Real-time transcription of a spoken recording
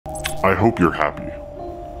I hope you're happy.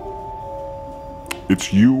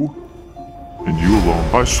 It's you and you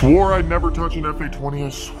alone. I swore I'd never touch an FA20. I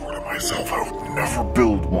swore to myself I would never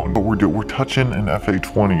build one. But we're touching an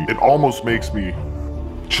FA20. It almost makes me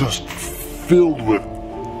just filled with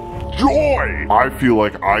joy. I feel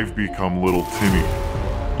like I've become little Timmy,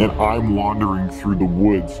 and I'm wandering through the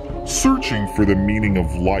woods, searching for the meaning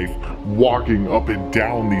of life, walking up and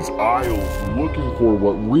down these aisles, looking for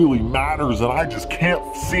what really matters, and I just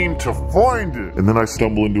can't seem to find it. And then I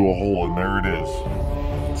stumble into a hole, and there it is.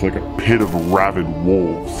 It's like a pit of rabid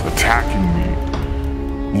wolves attacking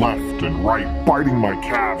me left and right, biting my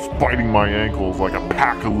calves, biting my ankles like a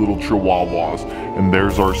pack of little chihuahuas. And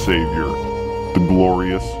there's our savior, the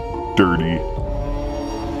glorious, dirty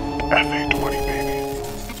FA20 baby.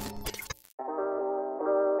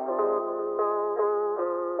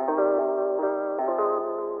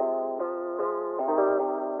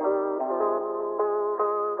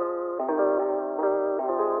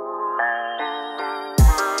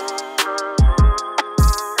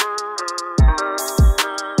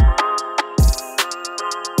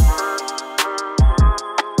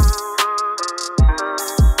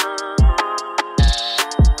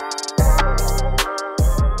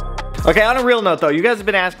 Okay, on a real note though, you guys have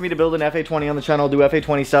been asking me to build an FA20 on the channel, do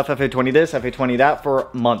FA20 stuff, FA20 this, FA20 that for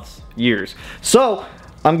months, years. So,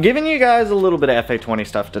 I'm giving you guys a little bit of FA20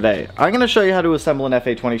 stuff today. I'm gonna show you how to assemble an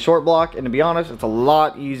FA20 short block, and to be honest, it's a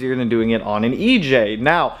lot easier than doing it on an EJ.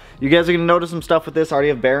 Now, you guys are gonna notice some stuff with this. I already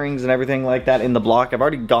have bearings and everything like that in the block. I've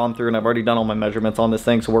already gone through and I've already done all my measurements on this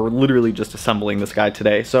thing, so we're literally just assembling this guy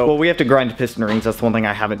today. So, well, we have to grind piston rings. That's the one thing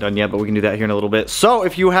I haven't done yet, but we can do that here in a little bit. So,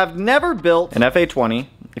 if you have never built an FA20,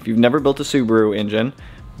 if you've never built a Subaru engine,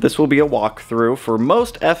 this will be a walkthrough. For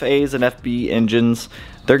most FAs and FB engines,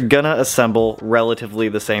 they're gonna assemble relatively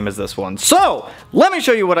the same as this one. So, let me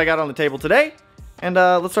show you what I got on the table today. And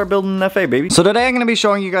let's start building an FA, baby. So today I'm going to be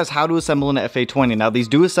showing you guys how to assemble an FA20. Now these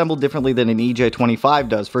do assemble differently than an EJ25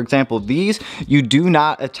 does. For example, these, you do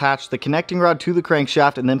not attach the connecting rod to the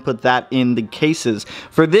crankshaft and then put that in the cases.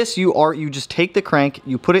 For this, you just take the crank,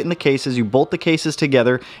 you put it in the cases, you bolt the cases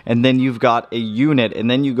together, and then you've got a unit. And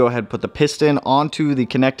then you go ahead and put the piston onto the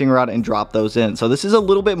connecting rod and drop those in. So this is a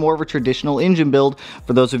little bit more of a traditional engine build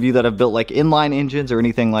for those of you that have built like inline engines or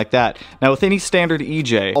anything like that. Now with any standard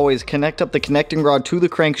EJ, always connect up the connecting rod to the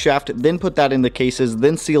crankshaft, then put that in the cases,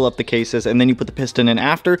 then seal up the cases, and then you put the piston in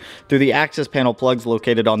after through the access panel plugs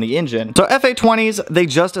located on the engine. So FA20s, they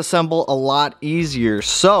just assemble a lot easier.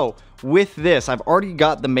 So with this, I've already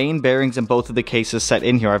got the main bearings in both of the cases set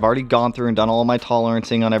in here. I've already gone through and done all of my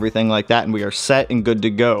tolerancing on everything like that, and we are set and good to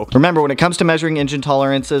go. Remember, when it comes to measuring engine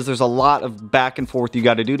tolerances, there's a lot of back and forth you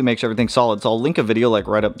got to do to make sure everything's solid. So I'll link a video like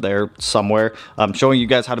right up there somewhere showing you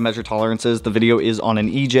guys how to measure tolerances. The video is on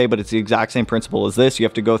an EJ, but it's the exact same principle as this. You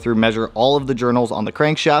have to go through, measure all of the journals on the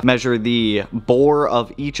crankshaft, measure the bore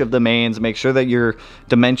of each of the mains, make sure that your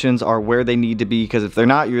dimensions are where they need to be, because if they're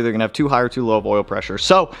not, you're either going to have too high or too low of oil pressure.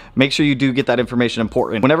 So make sure you do get that information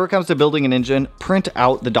important. Whenever it comes to building an engine, print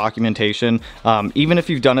out the documentation. Even if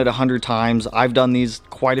you've done it 100 times, I've done these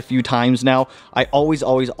quite a few times now. I always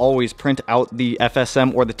print out the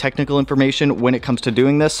FSM or the technical information when it comes to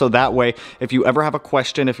doing this. So that way, if you ever have a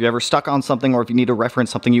question, if you're ever stuck on something, or if you need to reference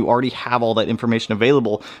something, you already have all that information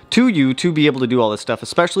available to you to be able to do all this stuff,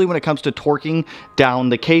 especially when it comes to torquing down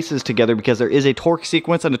the cases together, because there is a torque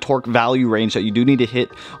sequence and a torque value range that you do need to hit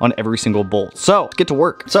on every single bolt. So let's get to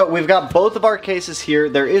work. So we've got both of our cases here.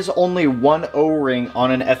 There is only one O-ring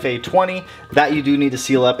on an FA20 that you do need to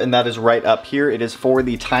seal up, and that is right up here. It is for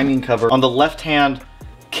the timing cover. On the left-hand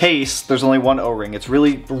case, there's only one O-ring. It's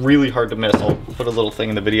really hard to miss. I'll put a little thing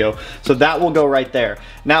in the video. So that will go right there.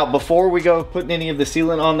 Now, before we go putting any of the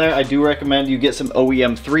sealant on there, I do recommend you get some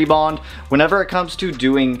OEM 3-bond. Whenever it comes to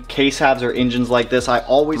doing case halves or engines like this, I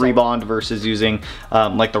always 3-bond versus using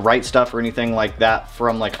like the right stuff or anything like that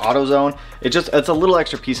from like AutoZone. It's a little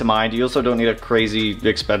extra peace of mind. You also don't need a crazy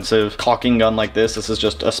expensive caulking gun like this. This is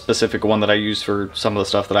just a specific one that I use for some of the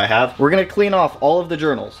stuff that I have. We're gonna clean off all of the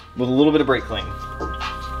journals with a little bit of brake clean.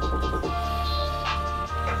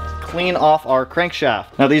 Clean off our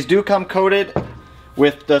crankshaft. Now these do come coated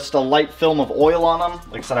with just a light film of oil on them.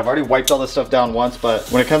 Like I said, I've already wiped all this stuff down once, but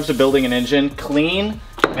when it comes to building an engine, clean,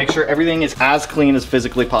 make sure everything is as clean as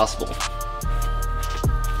physically possible.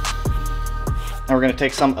 Now we're gonna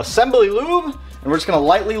take some assembly lube, and we're just gonna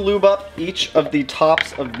lightly lube up each of the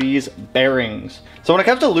tops of these bearings. So when it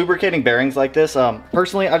comes to lubricating bearings like this,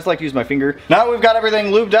 personally, I just like to use my finger. Now that we've got everything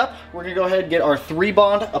lubed up, we're gonna go ahead and get our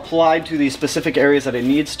 3-bond applied to the specific areas that it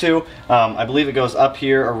needs to. I believe it goes up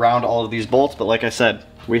here around all of these bolts, but like I said,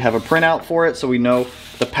 We have a printout for it, so we know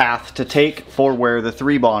the path to take for where the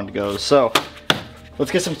 3-bond goes. So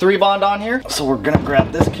let's get some 3-bond on here. So we're gonna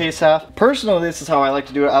grab this case half. Personally, this is how I like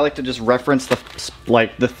to do it. I like to just reference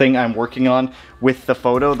the thing I'm working on with the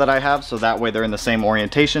photo that I have, so that way they're in the same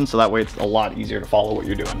orientation, so that way it's a lot easier to follow what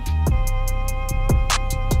you're doing.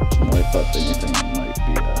 Wipe up anything that might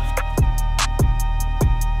be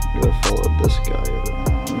I'm gonna follow this guy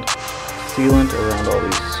around. Sealant around all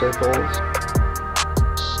these circles.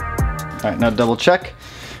 All right, now double check.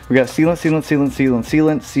 We got sealant, sealant, sealant, sealant,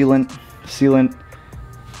 sealant, sealant, sealant.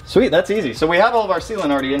 Sweet, that's easy. So we have all of our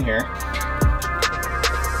sealant already in here.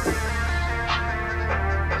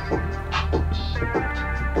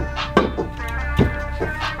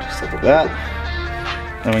 Just like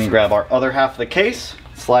that. Then we can grab our other half of the case,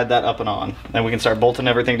 slide that up and on. Then we can start bolting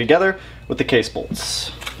everything together with the case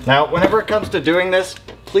bolts. Now, whenever it comes to doing this,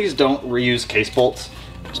 please don't reuse case bolts.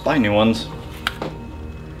 Just buy new ones.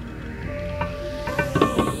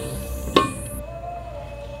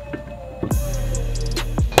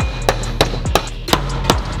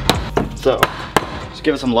 So, just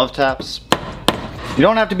give it some love taps. You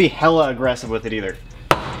don't have to be hella aggressive with it either.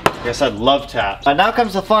 Like I said, love taps. Now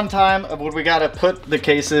comes the fun time of when we gotta put the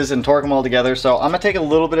cases and torque them all together. So I'm gonna take a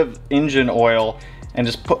little bit of engine oil and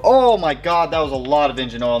just put, oh my God, that was a lot of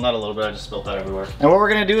engine oil. Not a little bit, I just spilled that everywhere. And what we're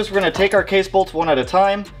gonna do is we're gonna take our case bolts one at a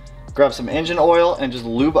time, grab some engine oil and just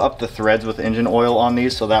lube up the threads with engine oil on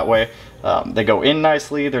these, so that way they go in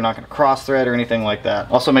nicely, they're not gonna cross thread or anything like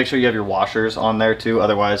that. Also make sure you have your washers on there too,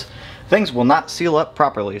 otherwise things will not seal up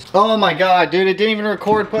properly. Oh my God, dude, it didn't even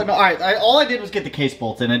record putting, all right, all I did was get the case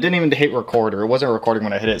bolts in. It didn't even hit record, or it wasn't recording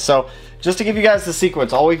when I hit it. So just to give you guys the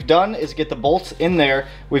sequence, all we've done is get the bolts in there.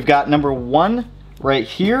 We've got number 1 right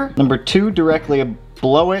here, number 2 directly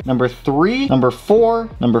below it, number 3, number 4,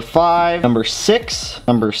 number 5, number 6,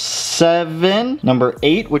 number 7, number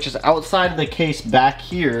 8, which is outside of the case back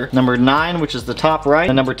here, number 9, which is the top right,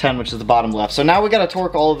 and number 10, which is the bottom left. So now we gotta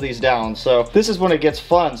torque all of these down. So this is when it gets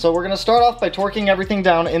fun. So we're gonna start off by torquing everything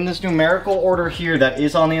down in this numerical order here that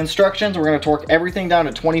is on the instructions. We're gonna torque everything down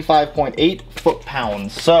to 25.8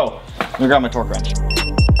 foot-pounds. So I'm gonna grab my torque wrench.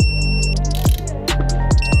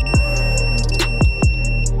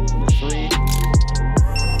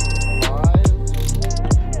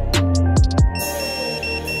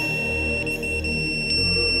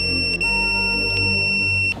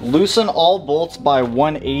 Loosen all bolts by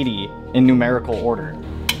 180 in numerical order.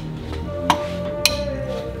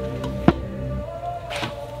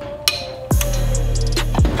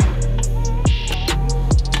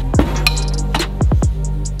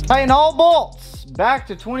 Tighten all bolts back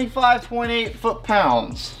to 25.8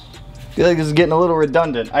 foot-pounds. I feel like this is getting a little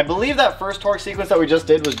redundant. I believe that first torque sequence that we just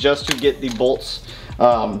did was just to get the bolts,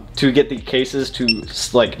 to get the cases to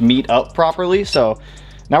like meet up properly. So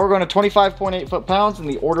now we're going to 25.8 foot-pounds in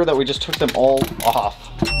the order that we just took them all off.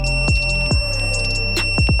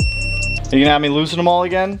 Are you gonna have me loosen them all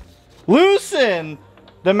again? Loosen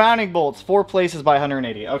the mounting bolts 4 places by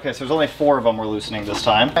 180. Okay, so there's only 4 of them we're loosening this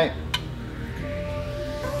time. Okay.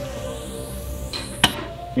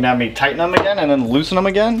 You gonna have me tighten them again and then loosen them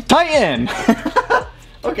again? Tighten!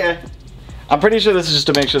 Okay. I'm pretty sure this is just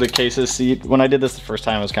to make sure the cases seat. When I did this the first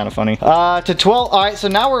time, it was kind of funny. To 12, all right, so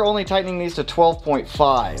now we're only tightening these to 12.5.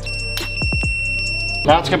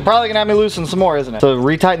 Now it's probably gonna have me loosen some more, isn't it? So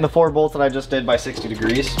retighten the 4 bolts that I just did by 60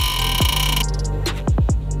 degrees.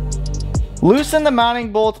 Loosen the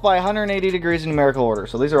mounting bolts by 180 degrees in numerical order.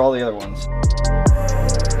 So these are all the other ones.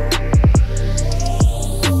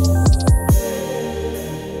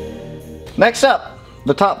 Next up,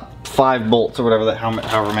 the top 5 bolts or whatever,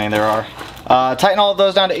 however many there are. Tighten all of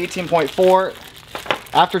those down to 18.4.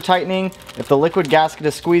 After tightening, if the liquid gasket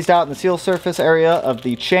is squeezed out in the seal surface area of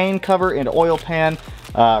the chain cover and oil pan,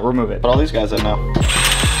 remove it. Put all these guys in now.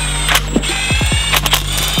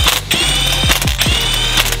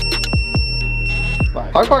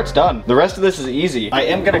 Hard part's done. The rest of this is easy. I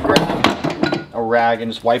am gonna grab a rag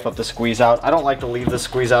and just wipe up the squeeze out. I don't like to leave the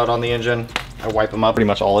squeeze out on the engine. I wipe them up pretty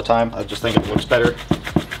much all the time. I just think it looks better.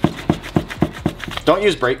 Don't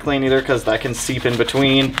use brake clean either, because that can seep in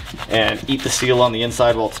between and eat the seal on the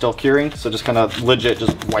inside while it's still curing. So just kind of legit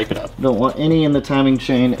just wipe it up. Don't want any in the timing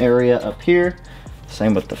chain area up here.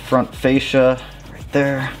 Same with the front fascia right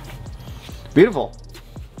there. Beautiful.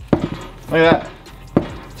 Look at that.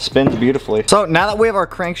 spins beautifully. So now that we have our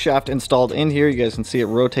crankshaft installed in here, you guys can see it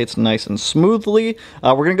rotates nice and smoothly.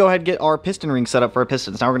 We're gonna go ahead and get our piston ring set up for our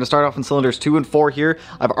pistons. Now we're gonna start off in cylinders 2 and 4 here.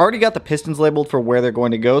 I've already got the pistons labeled for where they're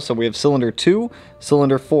going to go. So we have cylinder 2,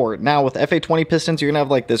 cylinder 4. Now with FA20 pistons, you're gonna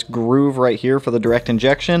have like this groove right here for the direct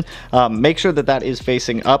injection. Make sure that that is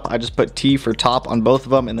facing up. I just put T for top on both of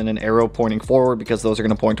them and then an arrow pointing forward because those are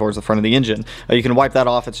gonna point towards the front of the engine. You can wipe that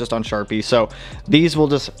off, it's just on Sharpie. So these will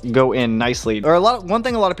just go in nicely. Or one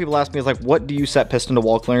thing a lot of people ask me is like, what do you set piston to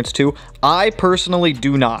wall clearance to? I personally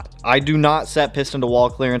do not. I do not set piston to wall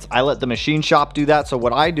clearance. I let the machine shop do that. So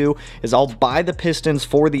what I do is I'll buy the pistons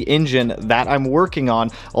for the engine that I'm working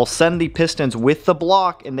on. I'll send the pistons with the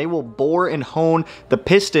block and they will bore and hone the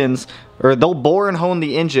pistons, or they'll bore and hone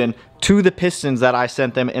the engine to the pistons that I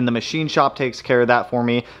sent them, and the machine shop takes care of that for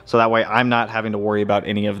me, so that way I'm not having to worry about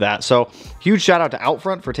any of that. So huge shout out to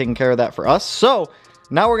Outfront for taking care of that for us. So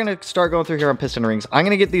now we're gonna start going through here on piston rings. I'm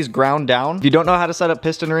gonna get these ground down. If you don't know how to set up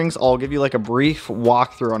piston rings, I'll give you like a brief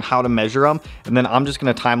walkthrough on how to measure them, and then I'm just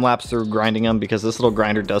gonna time lapse through grinding them because this little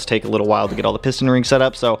grinder does take a little while to get all the piston rings set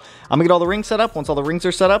up. So I'm gonna get all the rings set up. Once all the rings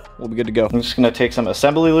are set up, we'll be good to go. I'm just gonna take some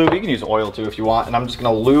assembly lube. You can use oil too if you want, and I'm just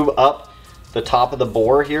gonna lube up the top of the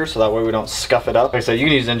bore here so that way we don't scuff it up. Like I said, you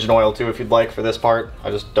can use engine oil too if you'd like for this part.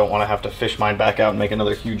 I just don't want to have to fish mine back out and make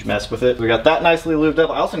another huge mess with it. We got that nicely lubed up.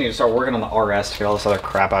 I also need to start working on the RS to get all this other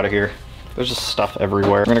crap out of here. There's just stuff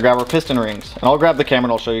everywhere. We're gonna grab our piston rings, and I'll grab the camera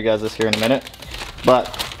and I'll show you guys this here in a minute. But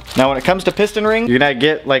now when it comes to piston rings, you're gonna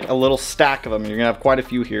get like a little stack of them. You're gonna have quite a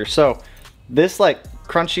few here. So this like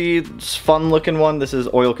crunchy, fun looking one, this is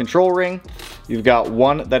oil control ring. You've got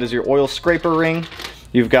one that is your oil scraper ring.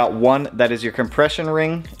 You've got one that is your compression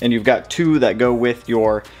ring, and you've got two that go with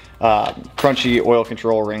your crunchy oil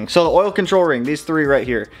control ring. So the oil control ring, these three right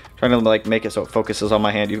here, trying to like make it so it focuses on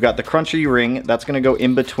my hand. You've got the crunchy ring, that's gonna go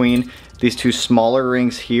in between these two smaller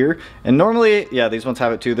rings here. And normally, yeah, these ones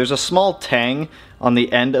have it too. There's a small tang on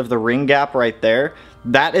the end of the ring gap right there.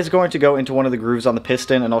 That is going to go into one of the grooves on the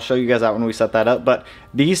piston, and I'll show you guys out when we set that up. But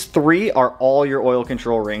these three are all your oil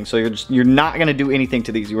control rings, so you're not gonna do anything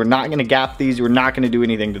to these. You are not gonna gap these. You are not gonna do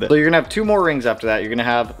anything to this. So you're gonna have two more rings after that. You're gonna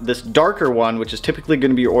have this darker one, which is typically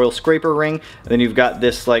gonna be your oil scraper ring, and then you've got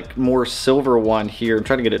this like more silver one here. I'm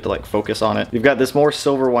trying to get it to like focus on it. You've got this more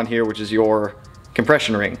silver one here, which is your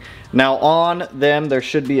compression ring. Now on them, there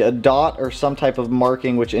should be a dot or some type of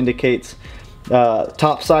marking which indicates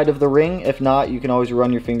top side of the ring. If not, you can always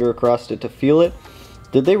run your finger across it to feel it.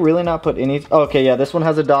 Did they really not put any? Oh, okay, yeah, this one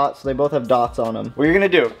has a dot, so they both have dots on them. What you're gonna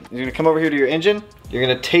do, you're gonna come over here to your engine, you're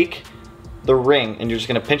gonna take the ring and you're just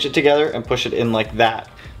gonna pinch it together and push it in like that.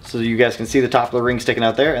 So you guys can see the top of the ring sticking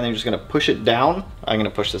out there, and then you're just gonna push it down. I'm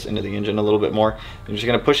gonna push this into the engine a little bit more. You're just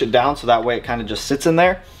gonna push it down so that way it kind of just sits in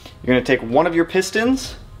there. You're gonna take one of your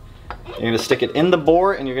pistons, you're gonna stick it in the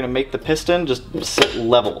bore, and you're gonna make the piston just sit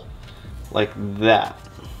level. Like that.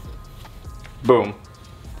 Boom.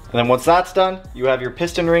 And then once that's done, you have your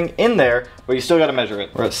piston ring in there, but you still gotta measure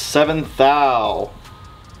it. We're at 7 thou.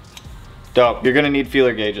 Dope. You're gonna need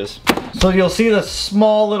feeler gauges. So you'll see the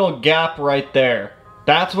small little gap right there.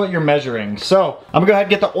 That's what you're measuring. So I'm gonna go ahead and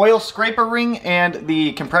get the oil scraper ring and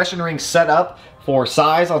the compression ring set up for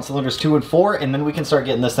size on cylinders 2 and 4, and then we can start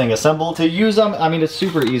getting this thing assembled. To use them, I mean, it's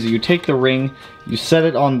super easy. You take the ring, you set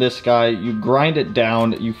it on this guy, you grind it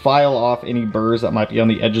down, you file off any burrs that might be on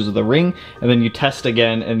the edges of the ring, and then you test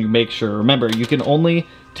again and you make sure. Remember, you can only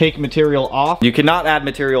take material off. You cannot add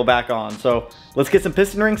material back on. So let's get some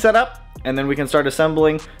piston rings set up, and then we can start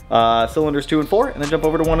assembling cylinders 2 and 4, and then jump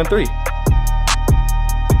over to 1 and 3.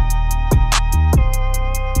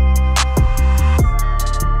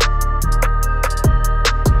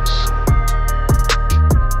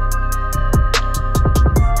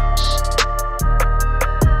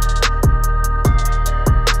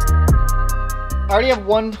 I already have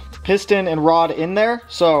one piston and rod in there,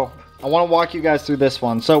 so I want to walk you guys through this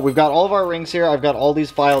one. So we've got all of our rings here. I've got all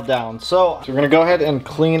these filed down. So we're going to go ahead and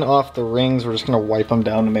clean off the rings. We're just going to wipe them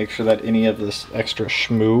down to make sure that any of this extra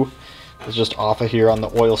schmoo is just off of here on the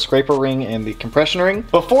oil scraper ring and the compression ring.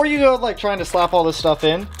 Before you go like trying to slap all this stuff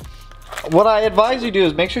in, what I advise you do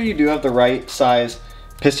is make sure you do have the right size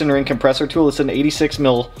piston ring compressor tool. It's an 86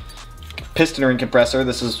 mil piston ring compressor.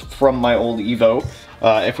 This is from my old Evo.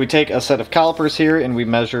 If we take a set of calipers here and we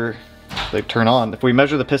measure, they turn on. If we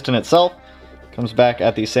measure the piston itself, it comes back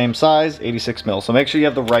at the same size, 86 mil. So make sure you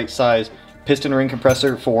have the right size piston ring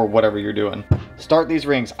compressor for whatever you're doing. Start these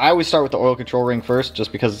rings. I always start with the oil control ring first,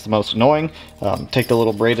 just because it's the most annoying. Take the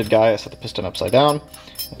little braided guy, I set the piston upside down,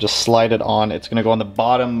 just slide it on. It's gonna go on the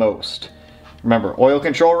bottom most. Remember, oil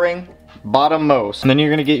control ring, bottom most. And then you're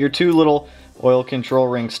gonna get your two little oil control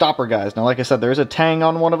ring stopper guys. Now, like I said, there's a tang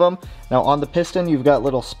on one of them. Now on the piston, you've got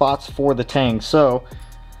little spots for the tang. So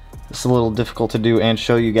it's a little difficult to do and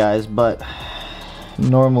show you guys, but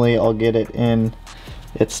normally I'll get it in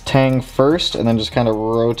its tang first and then just kind of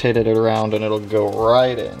rotate it around and it'll go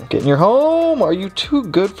right in. Get in your home. Are you too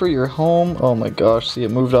good for your home? Oh my gosh, see,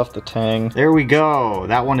 it moved off the tang. There we go.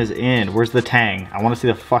 That one is in. Where's the tang? I want to see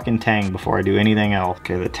the fucking tang before I do anything else.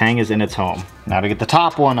 Okay, the tang is in its home. Now to get the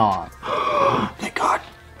top one on. Thank God.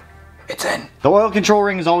 It's in. The oil control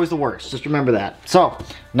ring is always the worst. Just remember that. So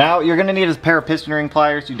now you're gonna need a pair of piston ring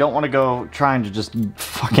pliers. You don't want to go trying to just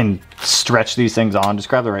fucking stretch these things on. Just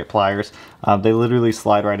grab the right pliers. They literally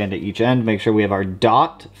slide right into each end. Make sure we have our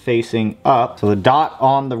dot facing up. So the dot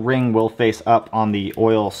on the ring will face up on the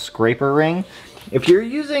oil scraper ring. If you're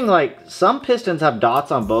using, like, some pistons have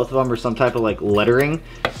dots on both of them or some type of like lettering.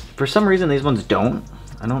 For some reason these ones don't.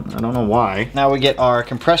 I don't know why. Now we get our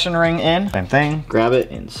compression ring in. Same thing, grab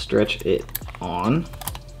it and stretch it on.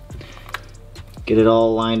 Get it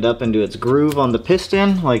all lined up into its groove on the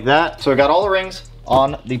piston like that. So I got all the rings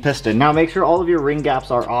on the piston. Now make sure all of your ring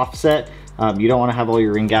gaps are offset. You don't want to have all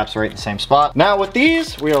your ring gaps right in the same spot. Now with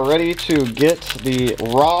these, we are ready to get the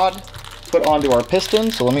rod put onto our piston.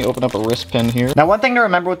 So let me open up a wrist pin here. Now, one thing to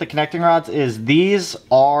remember with the connecting rods is these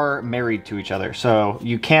are married to each other. So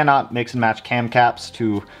you cannot mix and match cam caps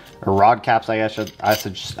to, or rod caps, I guess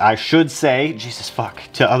I should say, Jesus fuck,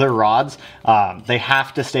 to other rods. They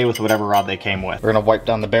have to stay with whatever rod they came with. We're gonna wipe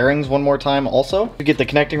down the bearings one more time also to get the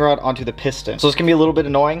connecting rod onto the piston. So it's gonna be a little bit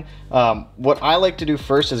annoying. What I like to do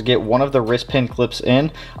first is get one of the wrist pin clips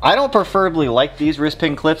in. I don't preferably like these wrist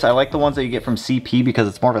pin clips. I like the ones that you get from CP because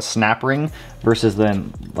it's more of a snap ring versus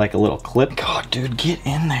then like a little clip. God, dude, get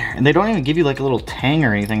in there. And they don't even give you like a little tang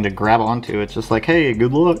or anything to grab onto. It's just like, hey,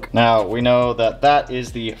 good luck. Now we know that that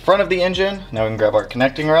is the front of the engine. Now we can grab our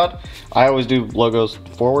connecting rod. I always do logos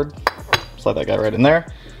forward. Slide that guy right in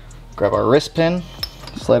there. Grab our wrist pin,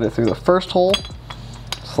 slide it through the first hole,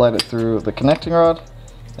 slide it through the connecting rod,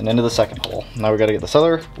 and into the second hole. Now we gotta get this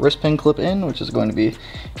other wrist pin clip in, which is going to be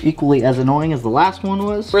equally as annoying as the last one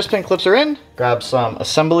was. Wrist pin clips are in. Grab some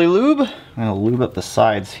assembly lube. I'm gonna lube up the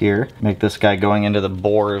sides here. Make this guy going into the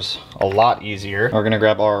bores a lot easier. We're gonna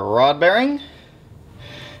grab our rod bearing.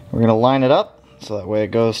 We're gonna line it up so that way it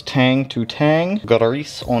goes tang to tang.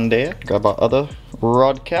 Grease on there. Grab our other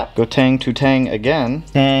rod cap. Go tang to tang again.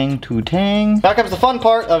 Tang to tang. Now comes the fun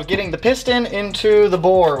part of getting the piston into the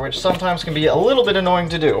bore, which sometimes can be a little bit annoying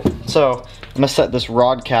to do. So I'm gonna set this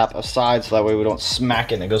rod cap aside so that way we don't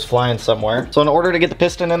smack it and it goes flying somewhere. So in order to get the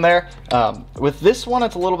piston in there, with this one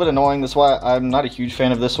it's a little bit annoying. That's why I'm not a huge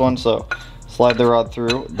fan of this one. So slide the rod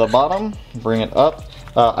through the bottom, bring it up.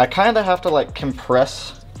 I kind of have to like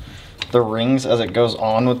compress the rings as it goes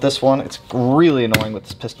on with this one. It's really annoying with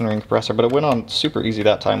this piston ring compressor, but it went on super easy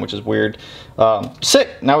that time, which is weird.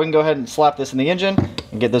 Sick. Now we can go ahead and slap this in the engine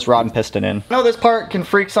and get this rod and piston in. I know this part can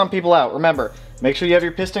freak some people out. Remember, make sure you have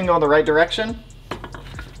your piston going the right direction.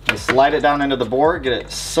 And slide it down into the bore, get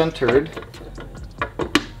it centered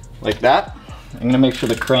like that. I'm gonna make sure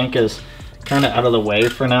the crank is kind of out of the way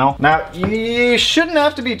for now. Now, you shouldn't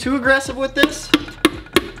have to be too aggressive with this.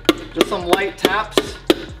 Just some light taps.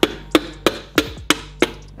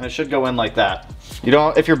 And it should go in like that. You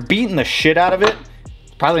don't, if you're beating the shit out of it,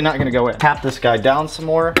 it's probably not gonna go in. Tap this guy down some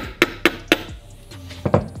more.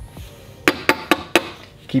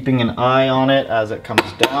 Keeping an eye on it as it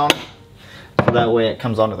comes down. So that way it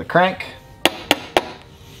comes onto the crank.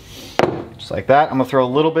 Just like that. I'm gonna throw a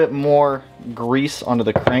little bit more grease onto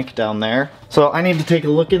the crank down there. So I need to take a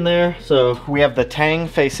look in there. So we have the tang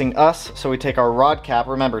facing us. So we take our rod cap.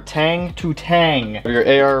 Remember, tang to tang. Your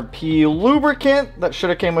ARP lubricant that should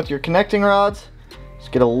have came with your connecting rods.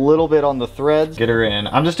 Just get a little bit on the threads. Get her in.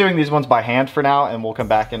 I'm just doing these ones by hand for now, and we'll come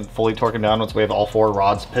back and fully torque them down once we have all 4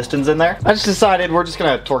 rods, pistons in there. I just decided we're just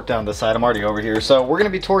gonna torque down this side. I'm already over here. So we're gonna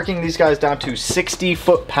be torquing these guys down to 60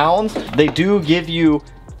 foot-pounds. They do give you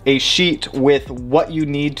a sheet with what you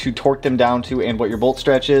need to torque them down to and what your bolt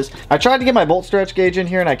stretch is. I tried to get my bolt stretch gauge in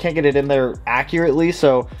here and I can't get it in there accurately,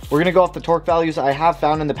 so we're gonna go off the torque values. I have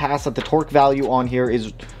found in the past that the torque value on here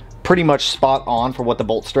is pretty much spot on for what the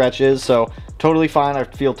bolt stretch is, so totally fine. I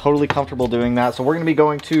feel totally comfortable doing that. So we're gonna be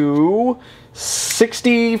going to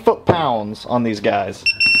 60 foot-pounds on these guys.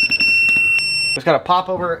 Just gotta pop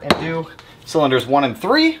over and do cylinders 1 and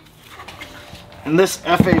 3, and this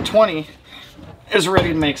FA20 is ready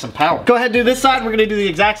to make some power. Go ahead and do this side. We're gonna do the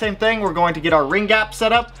exact same thing. We're going to get our ring gap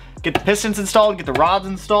set up, get the pistons installed, get the rods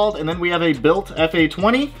installed, and then we have a built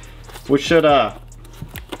FA20, which should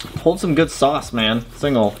hold some good sauce, man.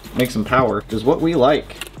 Single, make some power, is what we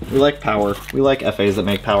like. We like power. We like FAs that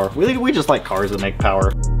make power. We just like cars that make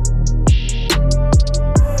power.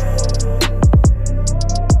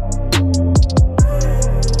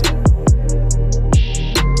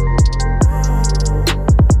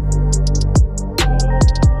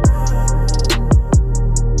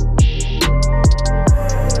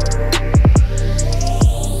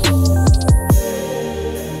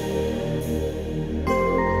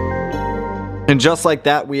 And just like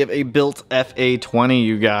that, we have a built FA20,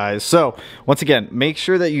 you guys. So once again, make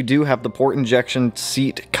sure that you do have the port injection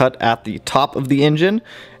seat cut at the top of the engine.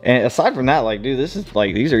 And aside from that, like, dude, this is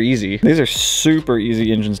like, these are easy. These are super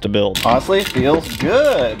easy engines to build. Honestly, feels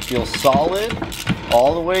good. Feels solid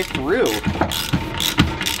all the way through.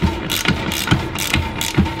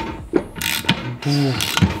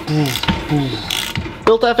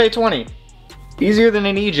 Built FA20. Easier than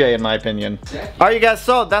an EJ in my opinion. All right, you guys,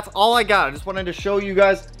 so that's all I got. I just wanted to show you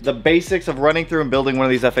guys the basics of running through and building one of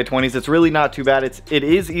these FA20s. It's really not too bad. It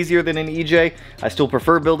is easier than an EJ. I still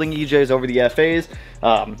prefer building EJs over the FAs.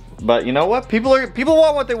 But you know what? People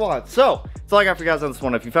want what they want. So that's all I got for you guys on this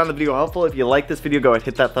one. If you found the video helpful, if you like this video, go ahead,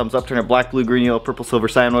 hit that thumbs up, turn it black, blue, green, yellow, purple, silver,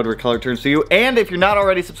 cyan, whatever color turns to you. And if you're not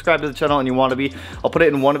already subscribed to the channel and you want to be, I'll put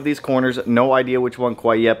it in one of these corners. No idea which one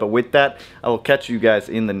quite yet, but with that, I will catch you guys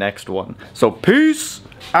in the next one. So peace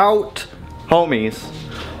out, homies.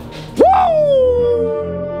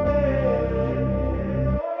 Woo!